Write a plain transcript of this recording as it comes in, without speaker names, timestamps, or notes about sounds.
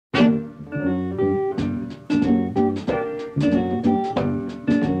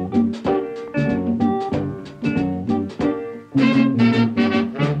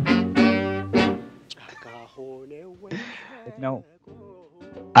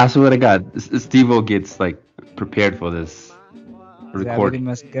I swear to God, Steve-O gets like prepared for this እግዚአብሔር recording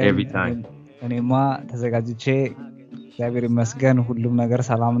ይመስገን every time. እኔማ ተዘጋጅቼ እግዚአብሔር ይመስገን ሁሉም ነገር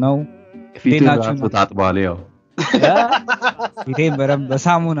ሰላም ነው። ፊቱን ናችሁ? ራሱ ታጥቧል። ያው ፊቴን በደንብ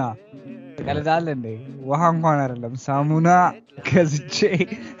በሳሙና ትቀልዳለህ እንዴ? ውሃ እንኳን አይደለም ሳሙና ገዝቼ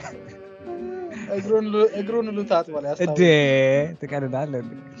እግሩን ሁሉ ታጥቧል። እንዴ ትቀልዳለህ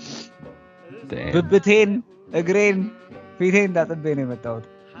እንዴ? Damn. ብብቴን እግሬን ፊቴን እንዳጥቤ ነው የመጣሁት።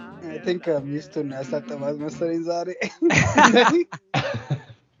 I think ሚስቱን ያሳጠባት መሰለኝ ዛሬ።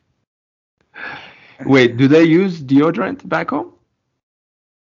 Wait, do they use deodorant back home?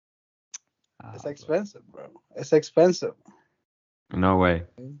 It's expensive, bro. It's expensive. No way.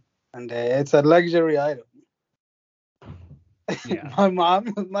 And it's a luxury item. Yeah. My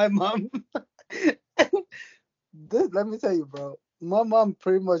mom. Let me tell you, bro. My mom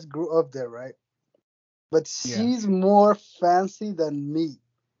pretty much grew up there, right? But she's more fancy than me.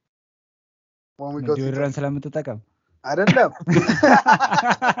 When we go to deodorant ስለምትጠቀም I don't know.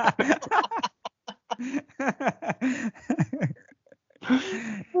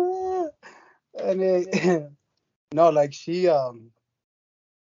 And no, like she's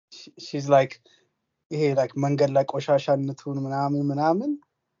like, hey, like መንገድ ላይ ቆሻሻነቱን ምናምን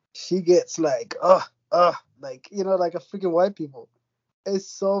she gets like like, you know, like a freaking white people. It's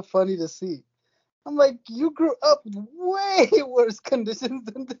so funny to see. I'm like, you grew up with way worse conditions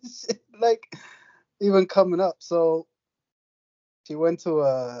than this shit, like even coming up. So she went to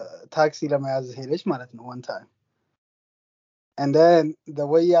a taxi ለመያዝ ሄደች ማለት ነው one time. And then the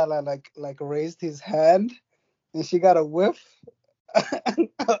way Yala like raised his hand and she got a whiff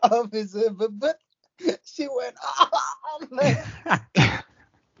of his but she went like,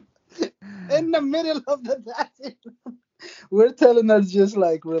 in the middle of the taxi. We're telling her just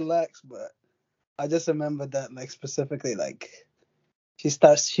like relax, but I just remember that like specifically, like she's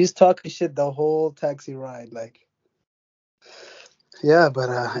talking shit the whole taxi ride, like yeah, but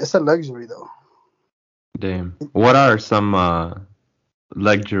it's a luxury though. Damn. What are some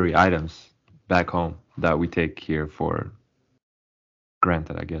luxury items back home that we take here for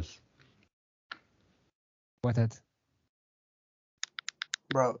granted, I guess? ወተት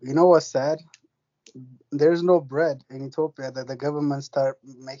Bro, you know what's sad? There's no bread in Ethiopia that the government start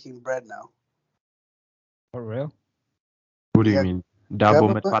making bread now. for real? What do you Yeah. mean? ዳቦ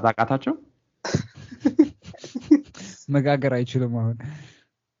Government- መጥፋት አቃታቸው? መጋገር አይችልም አሁን።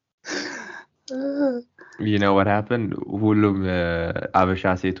 You know what happened? ሁሉም አበሻ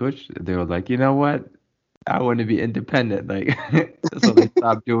ሴቶች they were like, you know what? I want to be independent. Like, so they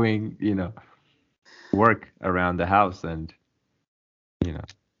stopped doing, you know, work around the house and, you know.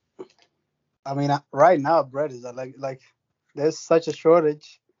 I mean, right now bread is like there's such a shortage.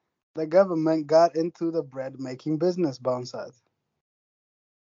 The government got into the bread making business, Bonsai.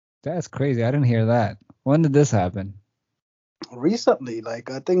 That's crazy. I didn't hear that. When did this happen? Recently, like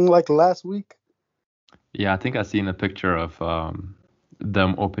I think like last week. Yeah, I think I seen a picture of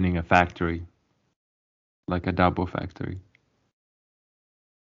them opening a factory, like a Dabo factory,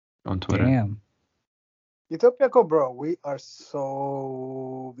 on Twitter. Damn. Ethiopia, bro, we are so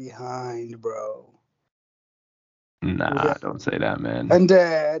behind, bro. Nah, Yeah. don't say that, man. And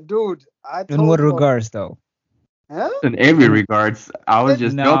dude, I told In what you- regards though? Huh? In every regards, I was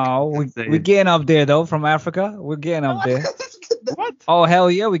just No, joking. we're getting up there though from Africa. We're getting up there. What? Oh hell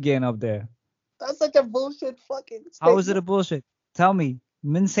yeah, we're getting up there. That's such a bullshit fucking statement. How is it a bullshit? Tell me.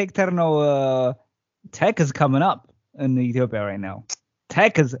 Min sector no tech is coming up in Ethiopia right now.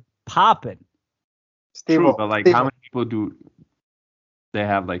 Tech is popping. Steve-O, True, but like, Steve-O. how many people do they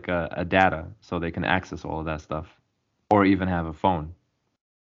have like a data so they can access all of that stuff, or even have a phone?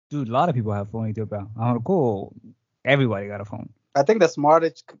 Dude, a lot of people have phone in Ethiopia. Oh, cool. Everybody got a phone. I think the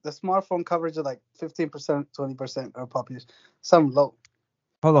smartphone coverage is like 15%, 20% of population. Some low.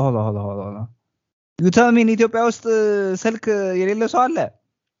 Hold on. You tell me in Ethiopia ውስጥ ስልክ የሌለ ሰው አለ?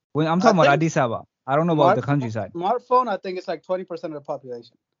 When I'm talking about think Addis Ababa. I don't know about the countryside. Smartphone, I think it's like 20% of the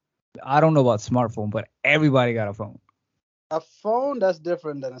population. I don't know about smartphone, but everybody got a phone. A phone, that's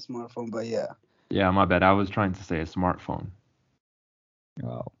different than a smartphone, but yeah. Yeah, my bad. I was trying to say a smartphone.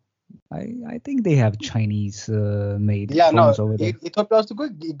 Wow. I think they have Chinese made Yeah, no. phones over there. Ethiopia has to go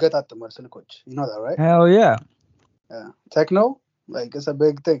get at the coach. You know that, right? Hell yeah. Yeah. Techno, like it's a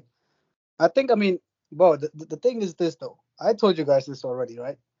big thing. I think, I mean, bro, the thing is this though. I told you guys this already,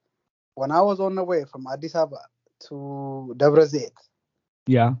 right? When I was on the way from Addis Ababa to Debre Zeit,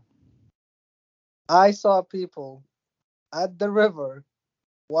 Yeah. I saw people at the river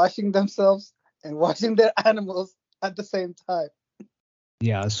washing themselves and washing their animals at the same time.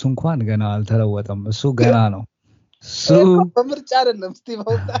 Yeah, እሱ እንኳን ገና አልተለወጠም። እሱ ገና ነው። እሱ በምርጫ አይደለም Steve.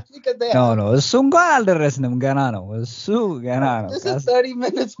 Because they ኖ have ኖ እሱ እንኳን አልደረስንም። ገና ነው እሱ ገና ነው። this is 30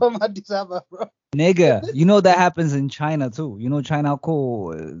 minutes from Addis Ababa, bro. Nigga, you know that happens in China too. You know China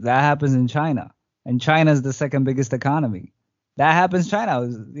that happens in China. And China is the second biggest economy. That happens China,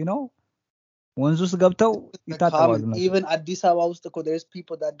 you know? ወንዝ ውስጥ ገብተው The ይታጠባሉ common, እነሱ። even Addis Ababa ውስጥ እኮ there's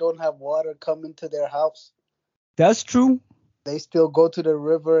people that don't have water coming to their house. That's true. They still go to the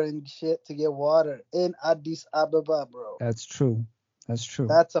river and shit to get water in Addis Ababa, bro. That's true. That's true.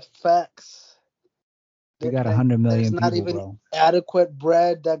 That's a fact. We got 100 million There's not people, even bro. adequate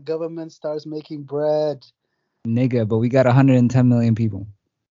bread that government starts making bread. Nigga, but we got 110 million people.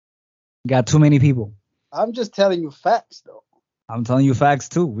 Got too many people. I'm just telling you facts, though. I'm telling you facts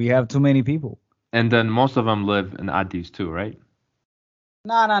too. We have too many people. And then most of them live in Addis too, right?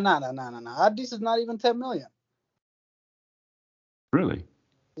 Nah. Addis is not even 10 million. Really?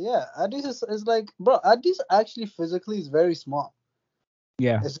 Yeah, Addis is like, bro, Addis actually physically is very small.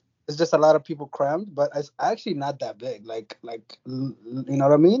 Yeah. It's just a lot of people crammed, but it's actually not that big. Like, you know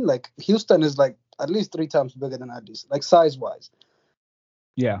what I mean? Like, Houston is like at least 3 times bigger than Addis, like size-wise.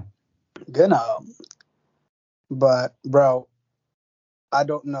 Yeah. Genau. But, bro, I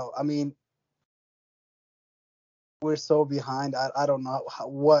don't know. I mean, we're so behind. I don't know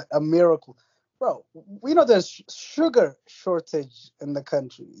what a miracle. Bro, we know there's sugar shortage in the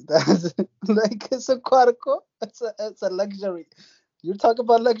country. That's like it's a quadruple. It's a luxury. You talk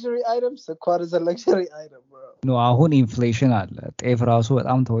about luxury items. Sequoia is a luxury item, bro. No, አሁን ኢንፍሌሽን አለ። ጤፍ ራሱ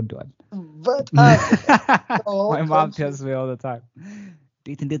በጣም ተወዷል። But My mom tells me all the time.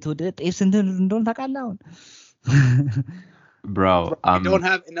 እንዴት እንደተወደደ ጤፍ ስንት እንደሆነ ታውቃለህ አሁን? Bro, we don't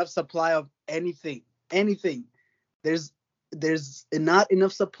have enough supply of anything. There's not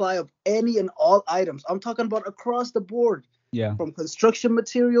enough supply of any and all items. I'm talking about across the board. Yeah. From construction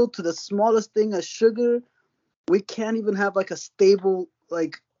material to the smallest thing as sugar. We can't even have like a stable,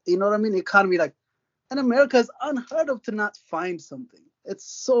 like, you know what I mean, economy. Like, in America, it's unheard of to not find something. It's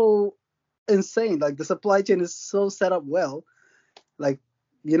so insane. Like, the supply chain is so set up well. Like,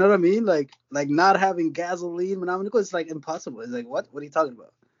 you know what I mean? Like not having gasoline, it's like impossible. It's like, what? What are you talking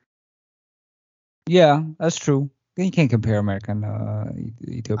about? Yeah, that's true. You can't compare America and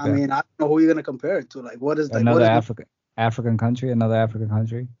Ethiopia. I mean, I don't know who you're gonna compare it to. Like, what is like another what is African country? Another African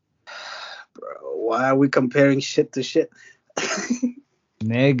country? Bro, why are we comparing shit to shit?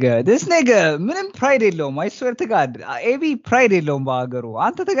 Nigga, this nigga ምንም pride የለውም. I swear to God. AB pride የለውም በአገሩ.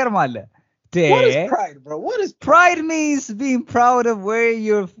 አንተ ትገርማለህ. What is pride, bro? What is pride? Means being proud of where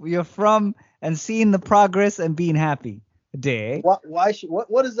you're from and seeing the progress and being happy.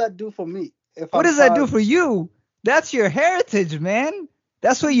 What does that do for me? What does that do for you? That's your heritage, man.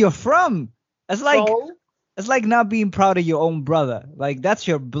 That's where you're from. It's like not being proud of your own brother. Like, that's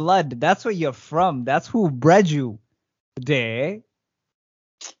your blood. That's where you're from. That's who bred you.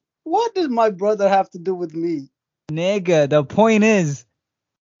 What does my brother have to do with me? Nigga, the point is,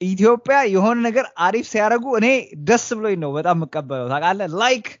 ኢትዮጵያ የሆነ ነገር አሪፍ ሲያደርጉ እኔ ደስ ብሎኝ ነው በጣም መቀበለው ታውቃለህ?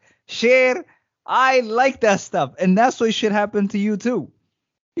 Like, share, I like that stuff. And that's what should happen to you too.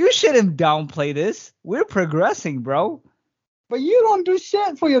 You shouldn't downplay this. We're progressing, bro. But you don't do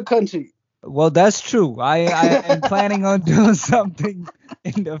shit for your country. Well, that's true. I am planning on doing something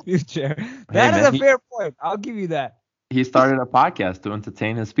in the future. That is a fair point. I'll give you that. He started a podcast to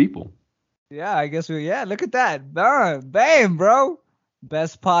entertain his people. Yeah, I guess look at that. Bam, bro.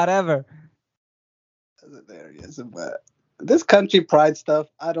 Best pod ever. Hilarious, but this country pride stuff,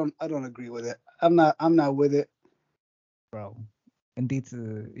 I don't agree with it. I'm not with it. Bro. Indeed,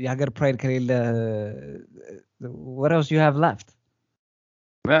 የሀገር pride ከሌለ what else you have left?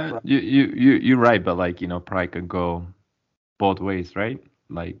 Well, you're right, but like, you know, pride could go both ways, right?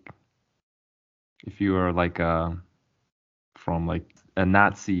 Like, if you are like from like a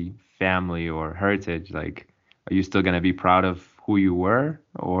Nazi family or heritage, like, are you still gonna be proud of who you were?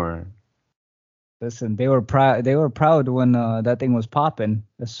 Or listen, they were proud when that thing was popping.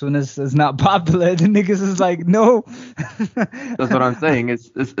 As soon as it's not popular, the niggas is like, no. That's what I'm saying.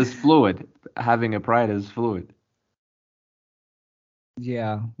 It's fluid. Having a pride is fluid.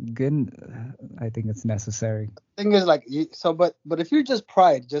 Yeah, good. I think it's necessary. The thing is, like, but if you're just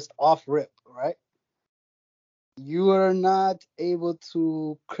pride, just off rip, right? You are not able to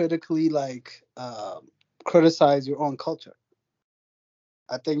critically criticize your own culture.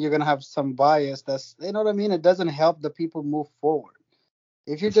 I think you're gonna have some bias. That's, you know what I mean. It doesn't help the people move forward.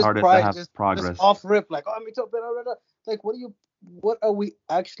 If you're just pride, just off rip, like, oh, I'm Ethiopian, like, what are we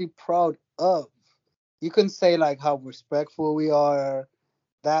actually proud of? You can say like how respectful we are,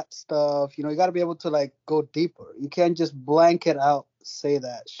 that stuff. You know, you got to be able to like go deeper. You can't just blanket out say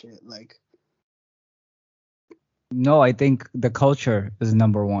that shit. Like, No, I think the culture is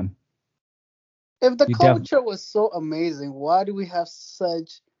number one. If the You def culture was so amazing, why do we have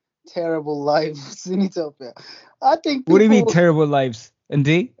such terrible lives in Ethiopia? I think What do you mean people. terrible lives?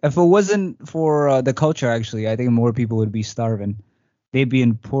 Indeed, if it wasn't for the culture, actually, I think more people would be starving. They'd be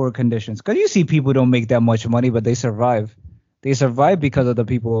in poor conditions. Cause you see people don't make that much money, but they survive. They survive because of the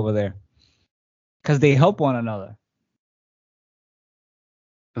people over there. Cause they help one another.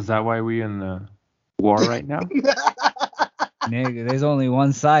 Is that why we in the war right now? Nigga, there's only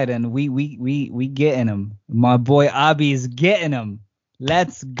one side, and we getting him. My boy Abi is getting him.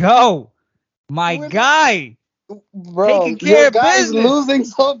 Let's go, my We're- guy. Bro, Taking care your of guy's business. losing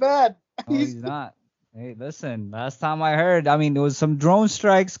so bad. Oh, he's not. Hey, listen. Last time I heard, I mean, there was some drone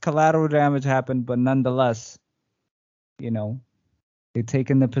strikes, collateral damage happened, but nonetheless, you know, they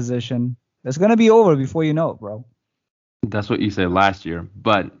taking the position. It's gonna be over before you know it, bro. That's what you said last year.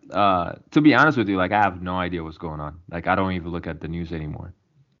 But to be honest with you, like I have no idea what's going on. Like I don't even look at the news anymore.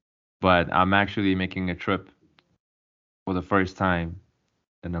 But I'm actually making a trip for the first time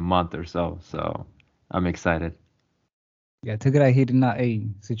in a month or so. So I'm excited. Yeah, ትግራይ ሄድና እይ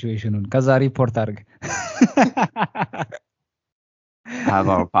ሲቹዌሽኑን ከዛ ሪፖርት አድርግ። Have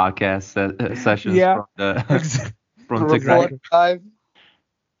our podcast sessions Yeah. from the Ex- from Report Tigray. live.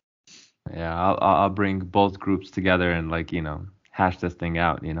 Yeah, I'll bring both groups together and like hash this thing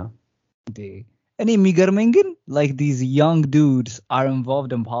out. እኔ የሚገርመኝ ግን like these young dudes are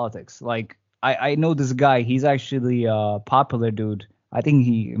involved in politics. Like I know this guy. He's actually a popular dude. I think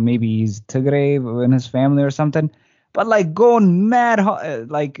he's Tigray in his family or something. But like going mad,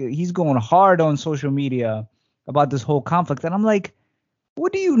 like he's going hard on social media about this whole conflict, and I'm like,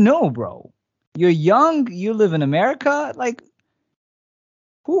 what do you know, bro? You're young. You live in America. Like,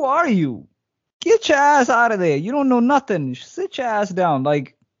 who are you? Get your ass out of there. You don't know nothing. Sit your ass down. Like,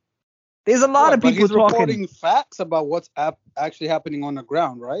 there's a lot of But people he's talking. reporting facts about what's actually happening on the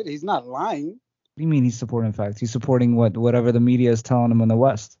ground, right? He's not lying. What do you mean he's supporting facts? He's supporting whatever the media is telling him in the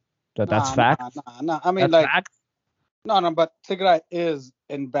West. That's facts. Nah. I mean, That's like, facts. no, but Tigray is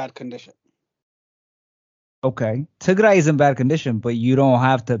in bad condition. Okay, Tigray is in bad condition, but you don't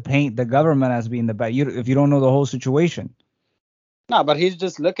have to paint the government as being the bad. If you don't know the whole situation. No, but he's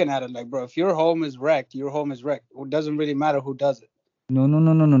just looking at it like, bro, if your home is wrecked, your home is wrecked. It doesn't really matter who does it.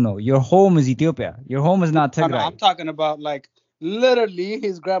 No. Your home is Ethiopia. Your home is not No, Tigray. I'm talking about like literally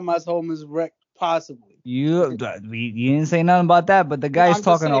his grandma's home is wrecked, possibly. You didn't say nothing about that, but the guy's I'm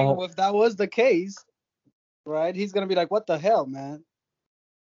talking just a saying, whole. if that was the case, right, he's gonna be like, what the hell, man?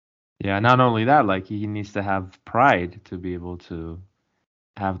 Yeah, not only that, like he needs to have pride to be able to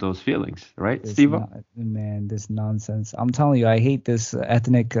have those feelings, right, Steve? Man, this nonsense. I'm telling you, I hate this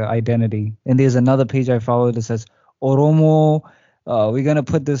ethnic identity. And there's another page I follow that says Oromo. We're gonna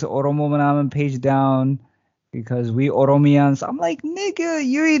put this Oromo Manaman page down because we Oromians. I'm like, nigga,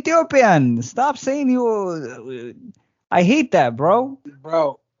 you're Ethiopian. Stop saying you. I hate that, bro.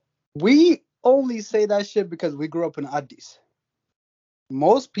 Bro, we only say that shit because we grew up in Addis.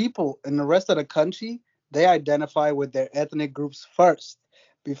 Most people in the rest of the country, they identify with their ethnic groups first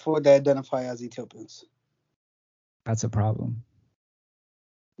before they identify as Ethiopians. That's a problem.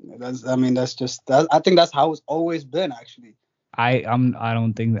 That's just that. I think that's how it's always been, actually. I don't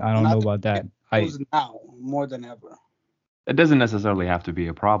know about that. Now more than ever. It doesn't necessarily have to be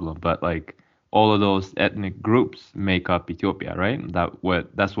a problem, but like all of those ethnic groups make up Ethiopia, right?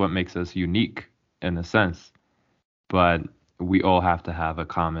 That's what makes us unique in a sense. But we all have to have a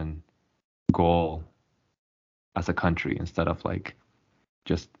common goal as a country instead of like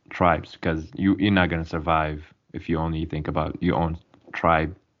just tribes, because you're not gonna survive if you only think about your own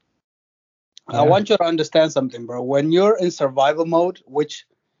tribe. I want you to understand something, bro. When you're in survival mode, which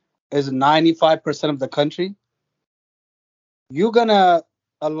is 95% of the country, you're gonna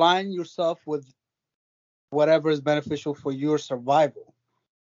align yourself with whatever is beneficial for your survival.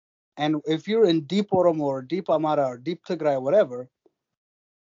 And if you're in deep Oromo or deep Amara or deep Tigray or whatever,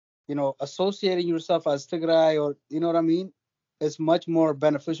 associating yourself as Tigray, or you know what I mean, is much more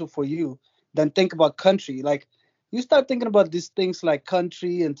beneficial for you than think about country. Like, you start thinking about these things like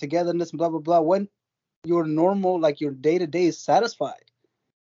country and togetherness and blah, blah, blah, when your normal, like your day-to-day is satisfied.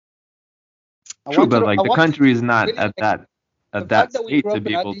 True, but like the country is not at that state to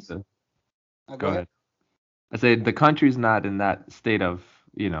be able to. Go ahead. I say the country's not in that state of,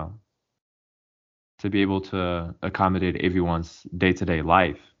 to be able to accommodate everyone's day-to-day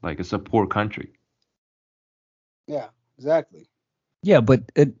life. Like, it's a poor country. Yeah, exactly. Yeah,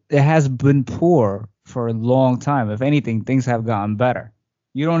 but it has been poor for a long time. If anything, things have gotten better.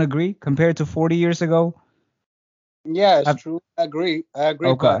 You don't agree compared to 40 years ago? Yeah, it's true. I agree.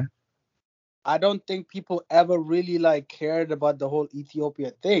 Okay. I don't think people ever really like cared about the whole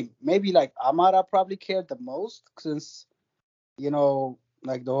Ethiopia thing. Maybe like Amara probably cared the most since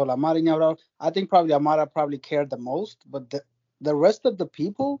like the whole Amarinya route. I think probably Amara probably cared the most, but the rest of the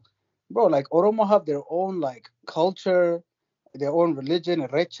people, bro, like Oromo have their own like culture, their own religion,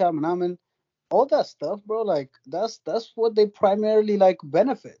 Recha, Manaman, all that stuff, bro. Like that's what they primarily like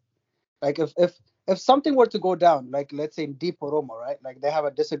benefit. Like if something were to go down, like let's say in Deep Oromo, right? Like they have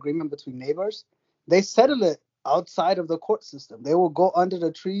a disagreement between neighbors, they settle it outside of the court system. They will go under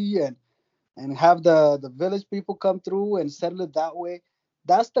the tree and have the village people come through and settle it that way.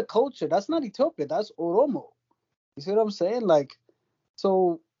 That's the culture. That's not Ethiopia. That's Oromo. You see what I'm saying? Like,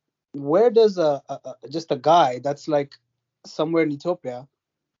 so where does just a guy that's like somewhere in Ethiopia,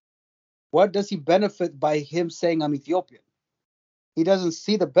 what does he benefit by him saying I'm Ethiopian? He doesn't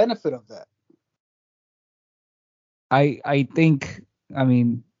see the benefit of that. I think, I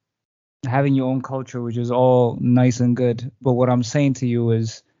mean, having your own culture, which is all nice and good, but what I'm saying to you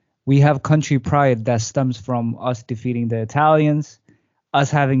is we have country pride that stems from us defeating the Italians, us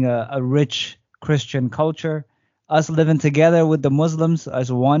having a rich Christian culture, us living together with the Muslims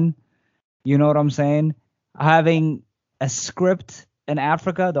as one. You know what I'm saying? Having a script in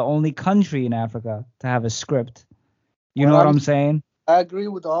Africa, the only country in Africa to have a script. You know what I'm saying? I agree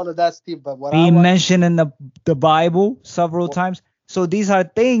with all of that, Steve. But what being mentioned in the Bible several times. So these are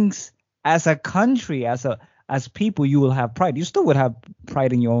things as a country, as people, you will have pride. You still would have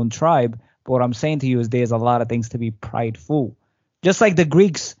pride in your own tribe. But what I'm saying to you is there's a lot of things to be prideful. Just like the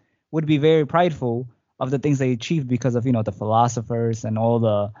Greeks would be very prideful of the things they achieved because of, the philosophers and all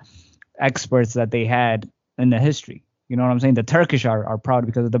the experts that they had in the history. You know what I'm saying? The Turkish are proud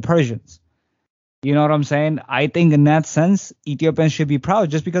because of the Persians. You know what I'm saying? I think in that sense, Ethiopians should be proud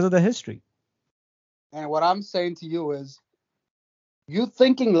just because of the history. And what I'm saying to you is, you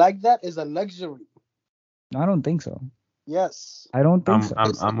thinking like that is a luxury. I don't think so. Yes. I don't think so.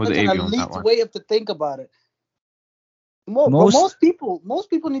 I'm with Avi on that one. It's an elite one. way of to think about it. Most people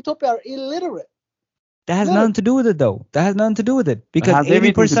in Ethiopia are illiterate. That has nothing to do with it, though. That has nothing to do with it. Because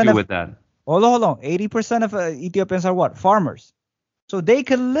 80% of... with that. Hold on. 80% of Ethiopians are what? Farmers. So they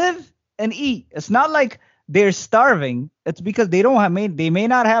can live and eat. It's not like they're starving. It's because they may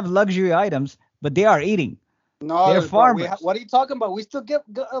not have luxury items, but they are eating. No, they're farmers. What are you talking about? We still get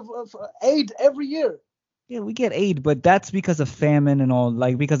aid every year. Yeah, we get aid, but that's because of famine and all,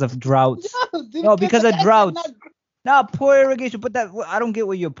 like because of droughts. No, because of droughts. Not poor irrigation, but that I don't get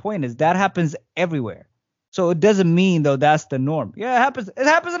what your point is. That happens everywhere. So it doesn't mean though that's the norm. Yeah, it happens. It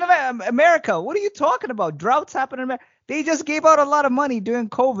happens in America. What are you talking about? Droughts happen in America. They just gave out a lot of money during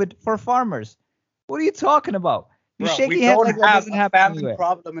COVID for farmers. What are you talking about? You're shaking head like that doesn't happen anywhere. We have a famine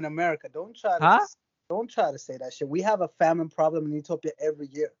problem in America. Don't try to say that shit. We have a famine problem in Ethiopia every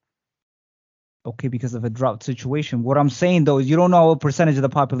year. Okay, because of a drought situation. What I'm saying though is you don't know what percentage of the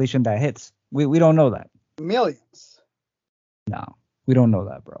population that hits. We don't know that. Millions. No, we don't know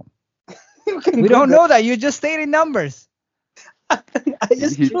that, bro. We don't know that. You're just stating numbers.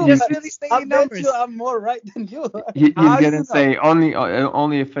 It's true. Just really stating numbers. I'm more right than you. He's gonna say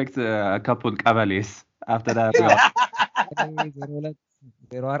only affects a couple qabalis. After that, እና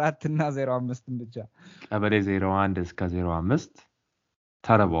 05 ብቻ ቀበሌ 01 እስከ 05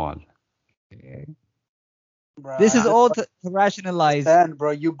 ተርበዋል። This is all to rationalize. And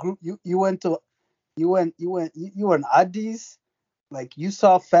bro, you were in Addis, like you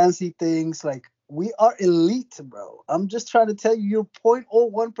saw fancy things. Like we are elite, bro. I'm just trying to tell you, you're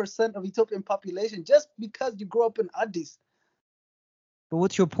 0.01% of Ethiopian population just because you grew up in Addis. But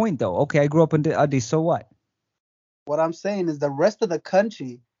what's your point though? Okay, I grew up in Addis, so what? What I'm saying is the rest of the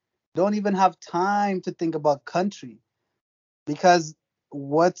country don't even have time to think about country, because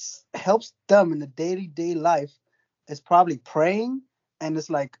what helps them in the day-to-day life is probably praying, and it's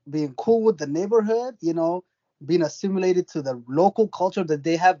like being cool with the neighborhood, being assimilated to the local culture that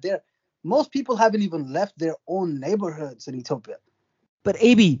they have there. Most people haven't even left their own neighborhoods in Ethiopia. But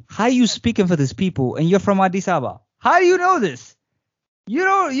AB, how are you speaking for these people and you're from Addis Ababa? How do you know this? You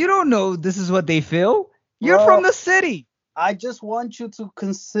don't know this is what they feel. You're from the city. I just want you to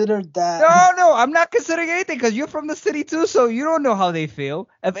consider that. No, I'm not considering anything because you're from the city too, so you don't know how they feel.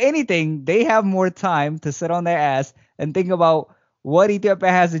 If anything, they have more time to sit on their ass and think about what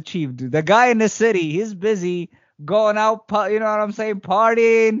Ethiopia has achieved. The guy in the city, he's busy going out, you know what I'm saying,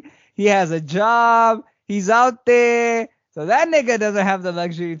 partying. He has a job. He's out there. So that nigga doesn't have the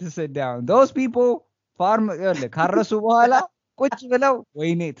luxury to sit down. Those people, farm, ካረሱ በኋላ ቁጭ ብለው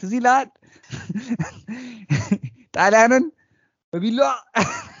ወይኔ ትዝ ይላል ጣሊያንን በዱላ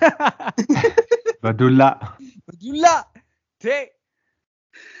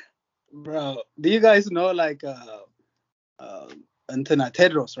Bro, do you guys know like Antenna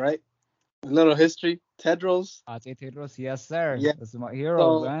Tedros, right? A little history. Tedros. Ate Tedros, yes sir. Yeah. This is my hero,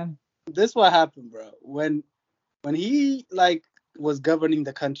 So man. this what happened, bro. When he like was governing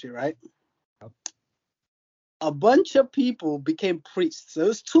the country, right? Yep. A bunch of people became priests. There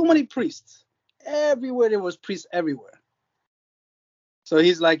was too many priests. Everywhere there was priests everywhere. So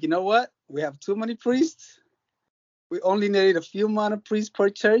he's like, you know what? We have too many priests. We only need a few amount of priests per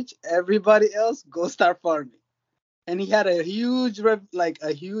church. Everybody else go start farming. And he had a huge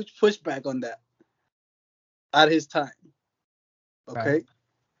a huge pushback on that at his time. Okay.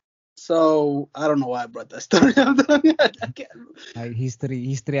 So I don't know why I brought that story up. I can't.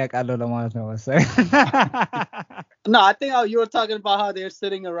 History አውቃለሁ ለማለት ነው መሰለኝ። No, I think you were talking about how they're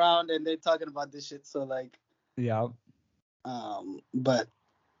sitting around and they're talking about this shit. So like, Yeah. But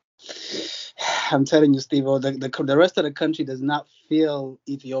I'm telling you, Steve, the rest of the country does not feel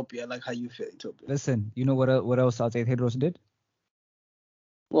Ethiopia like how you feel Ethiopia. Listen, you know what else Ate Tedros did?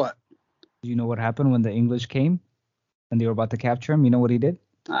 What? Do you know what happened when the English came and they were about to capture him? You know what he did?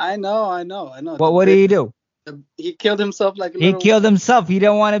 I know. What did he do? He killed himself like a He little. killed himself. He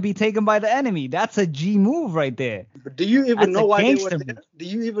didn't want to be taken by the enemy. That's a G move right there. But do you even That's know a why they were gangster there? move. Do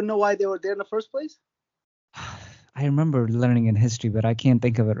you even know why they were there in the first place? I remember learning in history, but I can't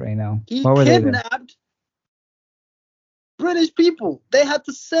think of it right now. He Why were they there? kidnapped British people. They had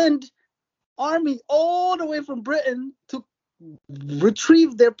to send army all the way from Britain to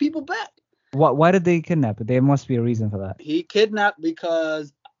retrieve their people back. Why did they kidnap it? There must be a reason for that. He kidnapped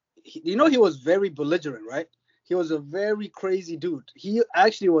because he was very belligerent, right? He was a very crazy dude. He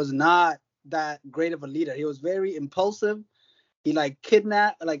actually was not that great of a leader. He was very impulsive. He like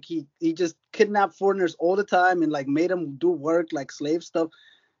kidnapped, like he just kidnapped foreigners all the time and like made them do work like slave stuff.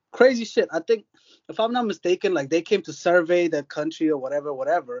 Crazy shit. I think if I'm not mistaken, like they came to survey the country or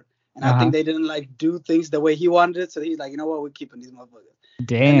whatever. And I think they didn't like do things the way he wanted it. So he's like, you know what, we're keeping these motherfuckers.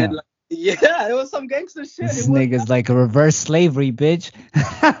 Damn. And then, like, yeah, it was some gangster shit. This nigga's like a reverse slavery, bitch.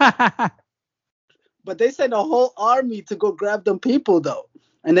 But they sent a whole army to go grab them people though.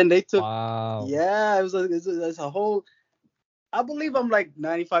 And then they took. Wow. Yeah, it's a whole. I believe I'm like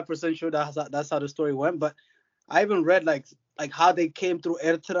 95% sure that's how the story went. But I even read like how they came through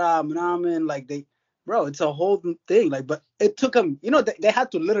Ertra, Mnamen, like bro, it's a whole thing. Like, but it took them. You know, they had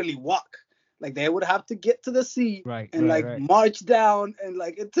to literally walk. Like they would have to get to the sea and march down, and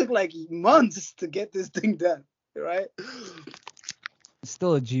like it took like months to get this thing done, right?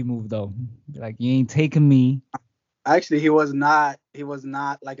 Still a G move though. Like you ain't taking me. Actually, he was not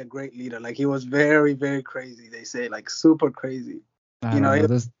like a great leader. Like he was very, very crazy. They say like super crazy. I don't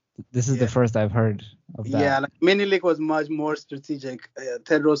know. This is the first I've heard of that. Yeah, like Menelik was much more strategic.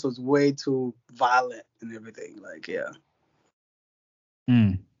 Tedros was way too violent and everything. Like yeah.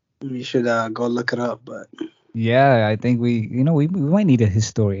 You should go look it up, but yeah, I think we might need a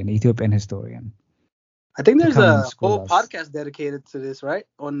historian, Ethiopian historian. I think there's a whole podcast dedicated to this, right?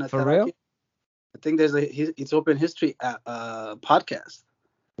 On For real? I think there's a Ethiopian history podcast.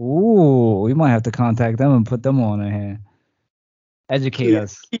 Ooh, we might have to contact them and put them on in here. Educate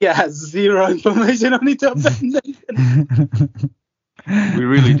us. He has zero information on Ethiopian. We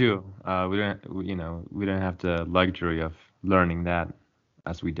really do. We don't have the luxury of learning that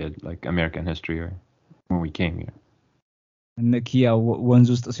as we did like American history when we came here. እነ ኪያ ወንዝ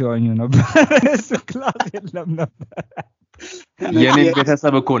ውስጥ ሲዋኙ ነበር። ክላስ የለም ነበር። የኔን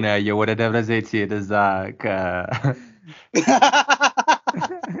ቤተሰብ እኮ ነው ያየው ወደ ደብረ ዘይት ሲሄድ እዛ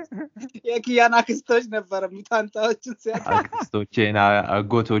የኪያን አክስቶች ነበር ሙታንታዎችን አክስቶቼን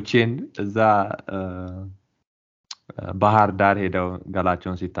አጎቶቼን እዛ ባህር ዳር ሄደው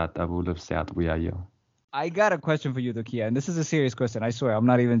ገላቸውን ሲታጠቡ ልብስ ሲያጥቡ ያየው። I got a question for you, Kia, and this is a serious question. I swear, I'm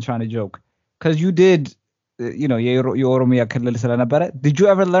not even trying to joke. Because you did, የኦሮሚያ ክልል ስለነበረ. Did you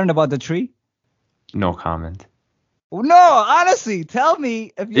ever learn about the tree? No comment. No, honestly, tell me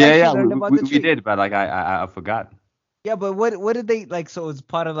if you actually learned about the tree. We did, but like I forgot. Yeah, but what did they like? So it's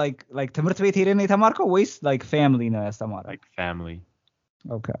part of like ትምህርት ቤት ሄደን የተማርከው ወይስ like family ነው ያስተማረው? Like family.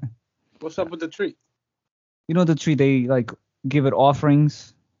 Okay. What's up with the tree? You know the tree, they like give it offerings.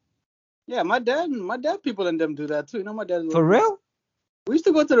 Yeah, my dad people and them do that too. You know, my dad. For real? We used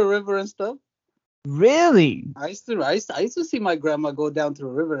to go to the river and stuff. Really? I used to see my grandma go down to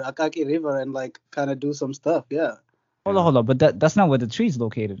the river, Akaki River, and like kind of do some stuff. Yeah. Hold on, but that's not where the tree is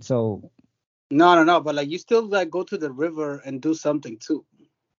located. So. No. But like you still like go to the river and do something too.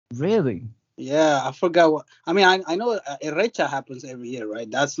 Really? Yeah, I forgot what. I mean, I know Erecha happens every year, right?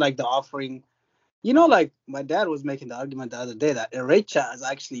 That's like the offering. You know, like my dad was making the argument the other day that Erecha is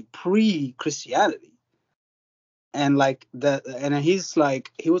actually pre-Christianity. and like and he's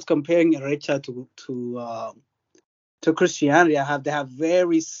like he was comparing Irrecha to Christianity. They have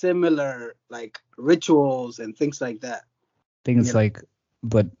very similar like rituals and things like that. Things like,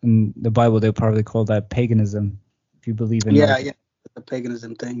 but in the Bible they probably call that paganism. If you believe in the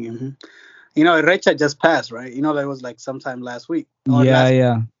paganism thing. Mm-hmm. You know, Irrecha just passed, right? You know, that was like sometime last week.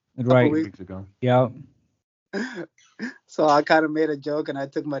 Right. Weeks ago. Yeah. So I kind of made a joke, and I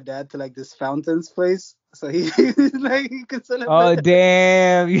took my dad to like this fountains place, so he like he could celebrate. Oh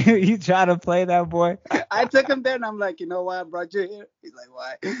damn! You try to play that boy? I took him there, and I'm like, you know why I brought you here? He's like,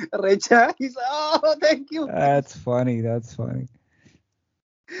 why? Recha? He's like, oh, thank you. That's funny.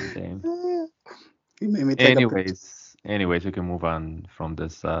 Damn. He made me take Anyways, we can move on from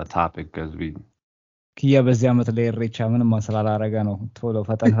this topic because we. ኪያ በዚህ ዓመት ላይ ኢሬቻ ምንም ስላላረገ ነው ቶሎ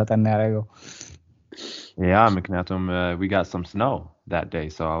ፈጠን ያደረገው። Yeah, ምክንያቱም we got some snow that day,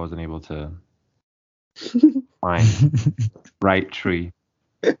 so I wasn't able to find right tree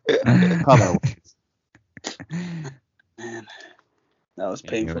colorways. Man, that was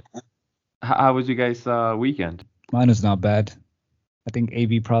painful. How was you guys' weekend? Mine was not bad. I think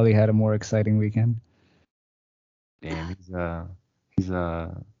AB probably had a more exciting weekend. Damn, he's a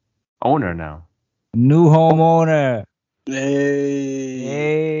owner now. New homeowner. Hey.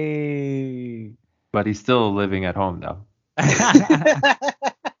 But he's still living at home though.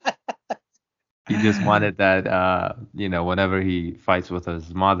 He just wanted that, whenever he fights with his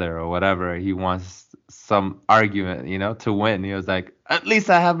mother or whatever, he wants some argument, to win. He was like, at least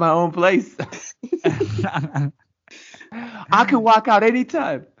I have my own place. I can walk out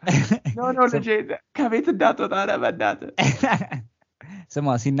anytime. No, ከቤት እንዳትወጣ በእናትህ። ስማ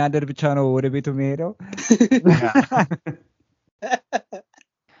ሲናደድ ብቻ ነው ወደ ቤቱ የሚሄደው።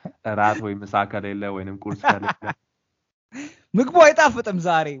 እራት ወይ ምሳ ከሌለ ወይንም ቁርስ ከሌለ ምግቡ አይጣፍጥም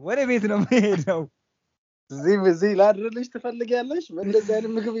ዛሬ ወደ ቤት ነው የሚሄደው። እዚህ ላድርልሽ ትፈልጊያለሽ? በእንደዚህ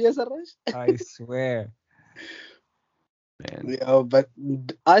አይነት ምግብ እየሰራሽ? I swear. Man. Yo, but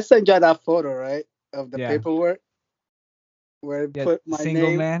I sent you that photo, right, of the paperwork where it put my single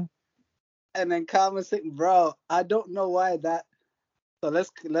name, man, and then comment saying, bro, I don't know why that. So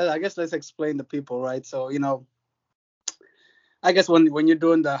I guess let's explain to people, right? So I guess when you're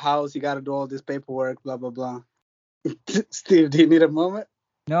doing the house, you got to do all this paperwork, blah blah blah. Steve, do you need a moment?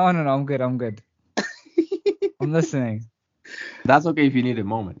 No, I'm good. I'm listening. That's okay if you need a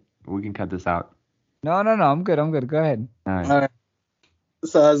moment. We can cut this out. No, I'm good. Go ahead. All right.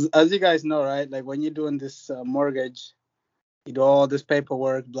 So as you guys know, right, like when you're doing this mortgage, you do all this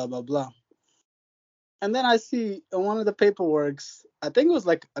paperwork, blah blah blah. And then I see on one of the paperworks, I think it was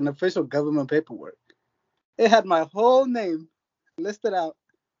like an official government paperwork. It had my whole name listed out,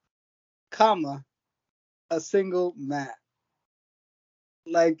 comma, a single man.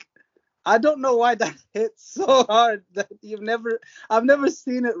 Like, I don't know why that hit so hard that I've never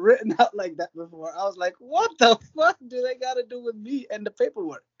seen it written out like that before. I was like, what the fuck do they got to do with me and the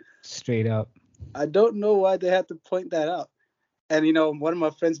paperwork? Straight up. I don't know why they had to point that out. And, one of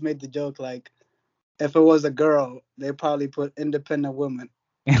my friends made the joke, like, if it was a girl, they probably put independent woman.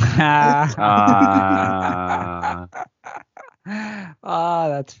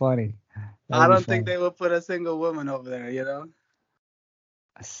 That's funny. I don't think they would put a single woman over there,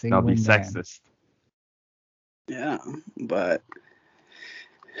 A single That'll be man. sexist. Yeah, but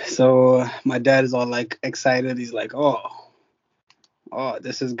so my dad is all like excited. He's like, oh,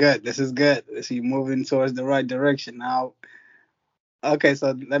 this is good. Is he moving towards the right direction now? Okay, so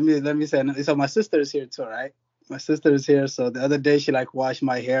let me say. So my sister is here too, right? My sister is here. So the other day she like washed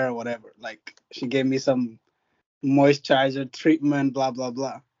my hair or whatever. Like she gave me some moisturizer treatment, blah blah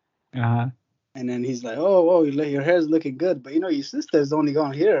blah. And then he's like, oh, your hair is looking good, but your sister's only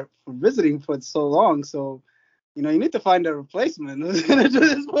gone here for visiting for so long, so you need to find a replacement who's gonna do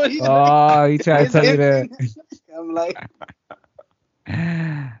this for you. Oh, he tried to tell you that. I'm like,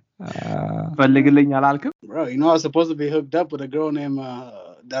 ፈልግልኝ አላልክም? bro, I was supposed to be hooked up with a girl named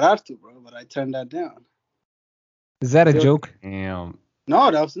Darartu, bro, but I turned that down. Is that a joke? Damn.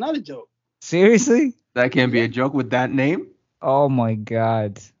 No, that was not a joke. Seriously? That can't be a joke with that name? Oh my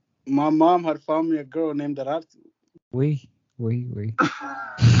god. My mom had found me a girl named Darartu. Oui.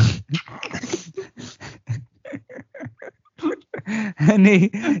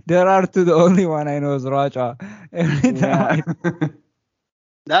 Darartu, the only one I know is Raja.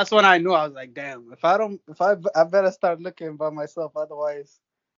 That's when I knew. I was like, damn, I better start looking by myself, otherwise.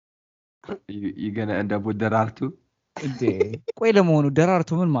 You're gonna end up with Darartu? ቆይ ለመሆኑ ደራርቱ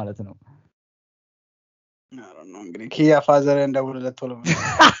ምን ማለት ነው? I don't know. እንግዲህ ኪያ ፋዘር እንደውልለት ቶሎ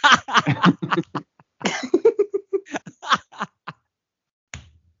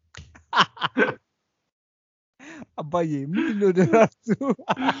አባዬ ምንድነው ደራርቱ?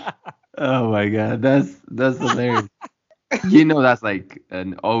 Oh my god, that's hilarious. You know that's like an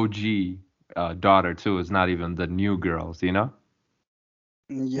OG daughter too. It's not even the new girls, you know?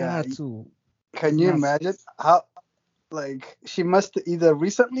 Yeah. ደራርቱ Can you Yes. imagine how, like, she must either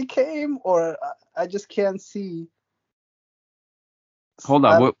recently came or I just can't see. Hold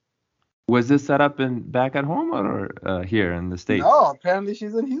on. I- What was this set up in back at home or here in the States? No, apparently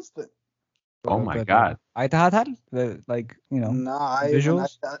she's in Houston. Oh my god. አይተሃታል? Like, you know, No,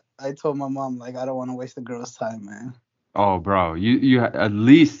 visuals? I told my mom, like, I don't want to waste the girl's time, man. Oh bro, you at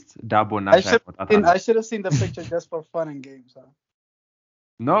least Dabo I Nasha. should have seen the picture just for fun and games, huh?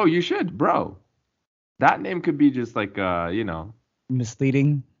 No, you should, bro. That name could be just like you know,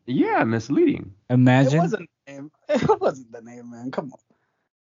 Misleading. yeah, misleading. Imagine. It wasn't the name. It wasn't the name, man. Come on.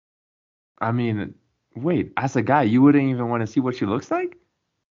 I mean, wait, as a guy, you wouldn't even want to see what she looks like?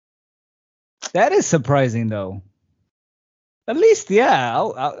 That is surprising, though. At least, yeah,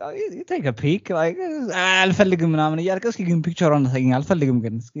 you take a peek. Like, አልፈልግም ምናምን እያልክ እስኪ ግን ፒክቸሯን አሳየኝ። አልፈልግም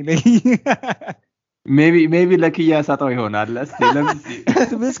ግን እስኪ Maybe ለኪያ ሰጠው ይሆናል።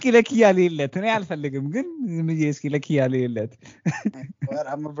 እስኪ ለኪያ ልይለት። እኔ አልፈልግም ግን እስኪ ለኪያ ልይለት። But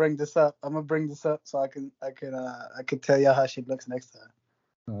I'm gonna bring this up. So I can tell you how she looks next time.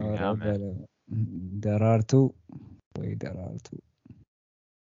 Yeah, man. ደራርቱ ወይ ደራርቱ.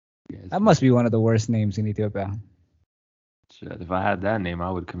 Yes, That must be one of the worst names in Ethiopia. shit, if I had that name, I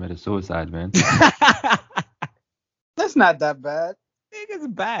would commit a suicide, man. That's not that bad. It's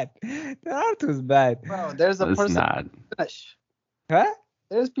bad. That was bad. Bro, there's a It's person not. Hizbinish. Huh?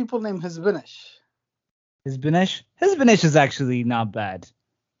 There's people named Hizbinish. Hizbinish is actually not bad.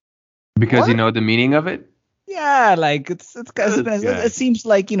 Because you What? know the meaning of it? Yeah, like it's Hizbinish. Yeah. It seems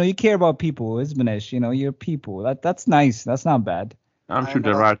like, you know, you care about people. Hizbinish, you know, you're people. That's nice. That's not bad. I'm I sure know.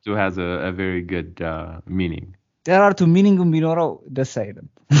 Derartu has a very good meaning. There are two meaning ቢኖረው ደስ አይልም።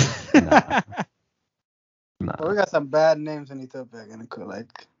 Nah. Well, we got some bad names in Ethiopia.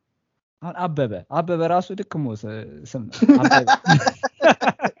 Like, አሁን አበበ ራሱ ድክሞ ስም ነው። አበበ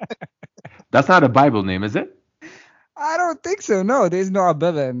That's not a Bible name, is it? I don't think so. No, there's no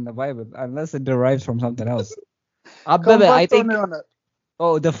Abebe in the Bible unless it derives from something else. Abebe, I think.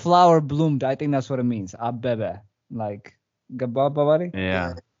 Oh, the flower bloomed. I think that's what it means. Abebe, like Gababari. Yeah.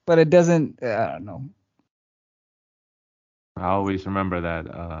 But it doesn't. I don't know. I always remember that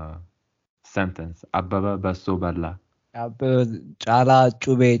sentence. Ababa basso balla. ጫላ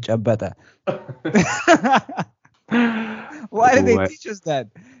ጩቤ ጨበጠ. Why did they teach us that?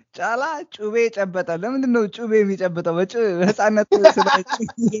 ጫላ ጩቤ ጨበጠ። ለምንድን ነው ጩቤ የሚጨብጠው? ህፃነት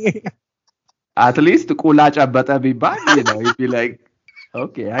At least ቁላ ጨበጠ ቢባል, you know, you'd be like,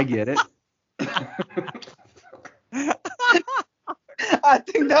 okay, I get it. I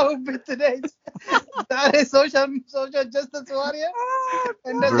think that would be today's. That is social justice warrior.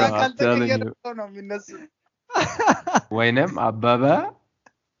 And that's Bro, I I'm can't telling take you. it. No, እነሱ ወይንም አበበ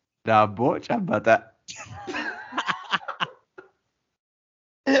ዳቦ ጨበጠ.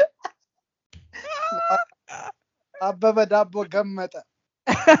 አበበ ዳቦ ገመጠ።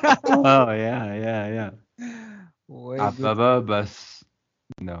 Oh, yeah. አበበ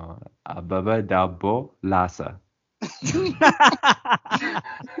no, አበበ ዳቦ ላሰ.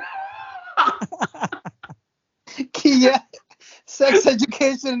 ኪያ ሴክስ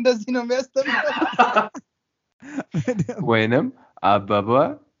ኤጁኬሽን እንደዚህ ነው የሚያስተምረው። ወይንም አበበ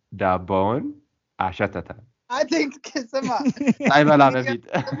ዳቦውን አሸተተ። I think ስማ ሳይበላ በፊት።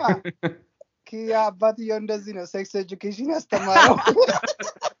 ኪያ አባትየው እንደዚህ ነው ሴክስ ኤጁኬሽን ያስተማረው።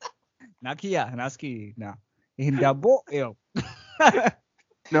 ናኪያ ናስኪ ና ይሄን ዳቦ ይኸው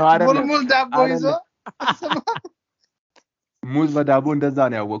ነው አይደለም። ሙልሙል ዳቦ ይዞ ስማ ሙዝ በዳቦ እንደዛ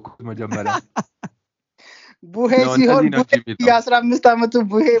ነው ያወቅኩት መጀመሪያ። ቡሄ ነው ሲሆን እንደዚህ ነው ቡሄ የሚለው። የ15 ዓመቱ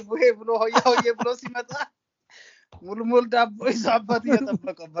ቡሄ ብሎ ሆያ ብሎ ሲመጣ ሙልሙል ዳቦ ይዞ አባት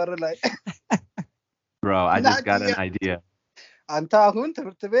እየጠበቀው በር ላይ። Bro, I just got an idea. አንተ አሁን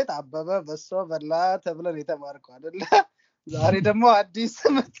ትምህርት ቤት አበበ በሶ በላ ተብለን የተማርከው አይደለ? ዛሬ ደግሞ አዲስ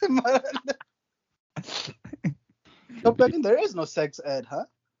ትምህርት ትማራለህ። So, but there is no sex ed, huh?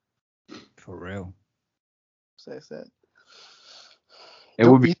 For real. Sex ed. It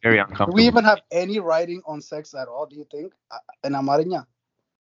would be very Do uncomfortable. we even have any writing on sex at all, do you think? In Amariña?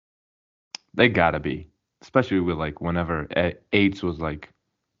 They gotta be, especially with like whenever AIDS was like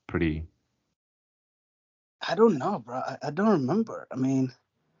pretty. I don't know, bro. I don't remember. I mean,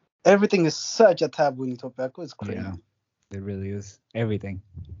 everything is such a taboo in Ethiopia. It's crazy. Yeah, it really is. Everything.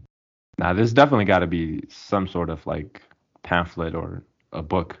 Now, there's definitely got to be some sort of like pamphlet or a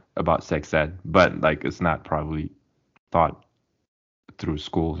book about sex ed, but like it's not probably taught through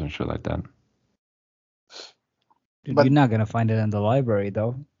schools and shit like that. Dude, But- you're not gonna find it in the library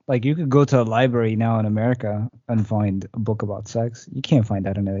though. Like you could go to a library now in America and find a book about sex. You can't find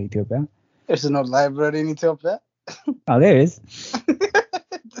that in Ethiopia. There's no library in Ethiopia. Oh, there is.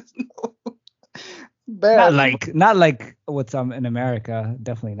 There's no barely. Not like what's in America.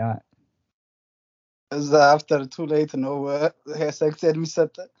 Definitely not. Is after too late no sex ed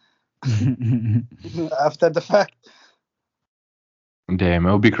after the fact. Damn,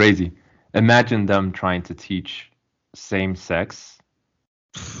 it would be crazy. Imagine them trying to teach same sex.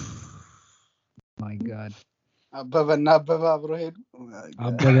 My God. አበበና አበበ አብሮ ሄዱ። Oh my God.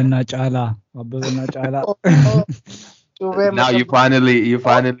 አበበና ጫላ ጩቤ Now you መጨበጥ-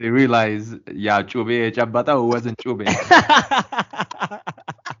 finally realize, yeah, ጩቤ የጨበጠው wasn't ጩቤ.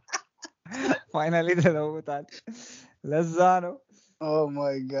 ፋይናሊ ተለውጣል። ለዛ ነው። Oh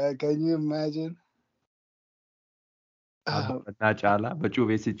my God, can you imagine? እና ጫላ በጩቤ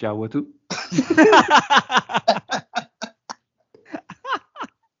ሲጫወቱ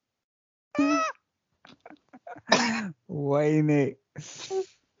ወይኔ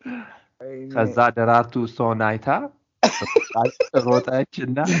ከዛ ደራርቱ እሷን አይታ ሮጠች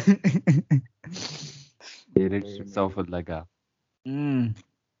እና ሄደች ሰው ፍለጋ።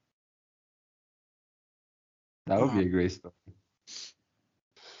 That would be a great story.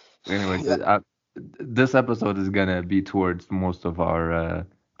 Anyway, this episode is gonna be towards most of our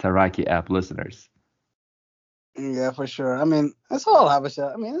Taraki app listeners. Yeah, for sure. I mean, it's all Habasha.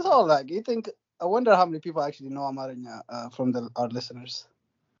 I mean, it's all like you think. I wonder how many people actually know Amarinya from our listeners.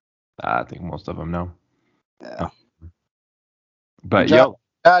 I think most of them know. Yeah. But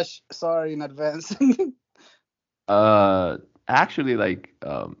Josh, sorry in advance. actually, like,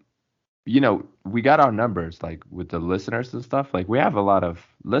 you know, we got our numbers like with the listeners and stuff. Like, we have a lot of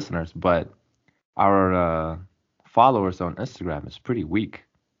listeners, but our followers on Instagram is pretty weak.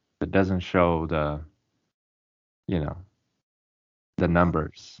 It doesn't show the, you know, the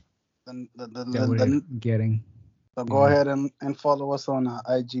numbers. that we're getting. So go ahead and follow us on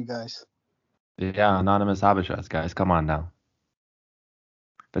IG, guys. Yeah, Anonymous Habashas, guys. Come on now.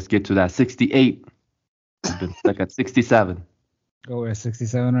 Let's get to that 68. We've been stuck at 67. Oh, we're at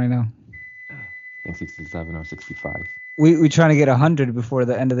 67 right now. I think 67 or 65. We trying to get 100 before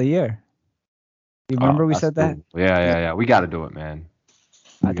the end of the year. You remember we that's said that? cool. Yeah. We got to do it, man.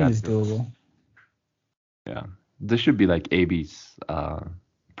 I think it's doable. Yeah. This should be like AB's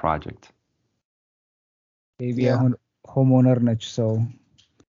project. Maybe Yeah. a homeowner nech, so.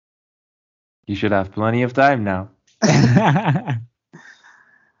 He should have plenty of time now.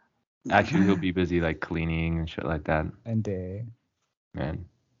 Actually, he'll be busy like cleaning and shit like that. And Man.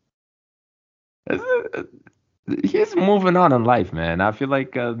 He's moving on in life, man. I feel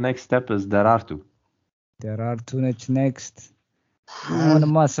like next step is Darartu. there are two next.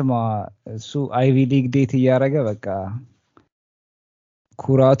 አሁንማ ስማ እሱ አይቪ ሊግ ዴት እያደረገ በቃ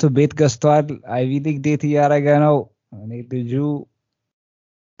ኩራቱ ቤት ገዝቷል። አይቪ ሊግ ዴት እያደረገ ነው። እኔ ልጁ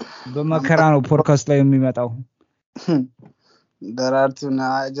በመከራ ነው ፖድካስት ላይ የሚመጣው።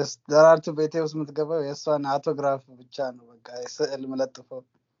 ደራርቱ ቤቴ ውስጥ የምትገባው የእሷን አውቶግራፍ ብቻ ነው። በቃ ስዕል መለጥፈው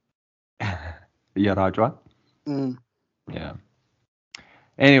የራጯ Yeah.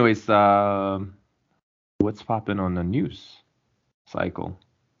 Anyways, what's popping on the news cycle?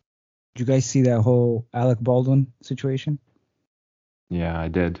 Did you guys see that whole Alec Baldwin situation? Yeah, I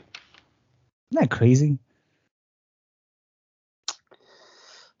did. Isn't that crazy?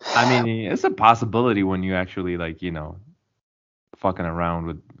 I mean, it's a possibility when you actually like, you know, fucking around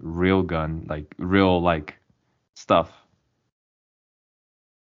with real gun, like real like stuff.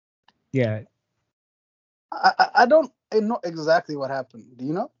 Yeah. I don't know exactly what happened. Do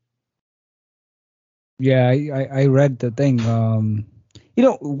you know? Yeah, I read the thing. You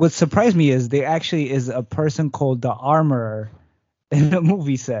know, what surprised me is there actually is a person called the Armorer in the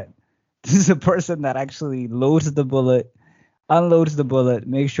movie set. This is a person that actually loads the bullet, unloads the bullet,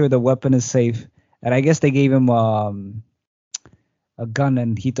 makes sure the weapon is safe. And I guess they gave him a gun,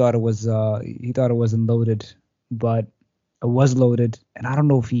 and he thought it wasn't loaded, but it was loaded. And I don't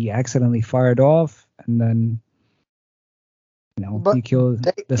know if he accidentally fired off, and then But he killed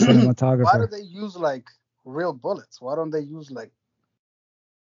the Why cinematographer. do they use like real bullets? Why don't they use like?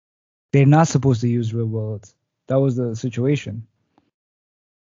 They're not supposed to use real bullets. That was the situation.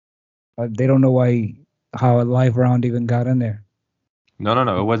 They don't know how a live round even got in there. No,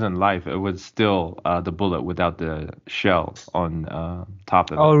 it wasn't live. It was still the bullet without the shell on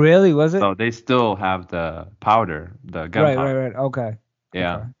top of it. Oh, really? Was it? So they still have the powder, the gunpowder. Right. Okay.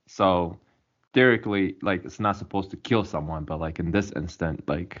 Yeah. Okay. So theoretically, like it's not supposed to kill someone, but like in this instant,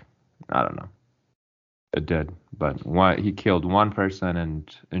 like I don't know, it did. But he killed one person and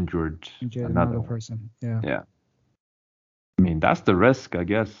injured Injured another another one. person. Yeah. Yeah. I mean, that's the risk, I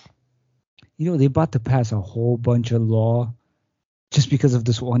guess. You know, they're about to pass a whole bunch of law just because of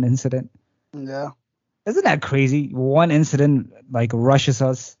this one incident. Yeah. Isn't that crazy? One incident like rushes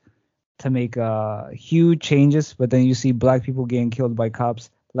us to make huge changes, but then you see black people getting killed by cops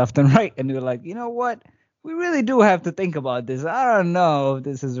left and right, and you're like, you know what? We really do have to think about this. I don't know if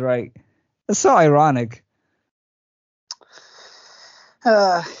this is right. It's so ironic.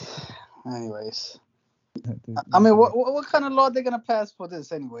 Anyways, I mean, what kind of law they're gonna pass for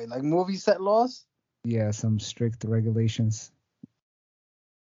this anyway? Like movie set laws? Yeah, some strict regulations.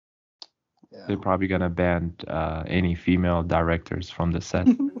 Yeah. They're probably gonna ban any female directors from the set.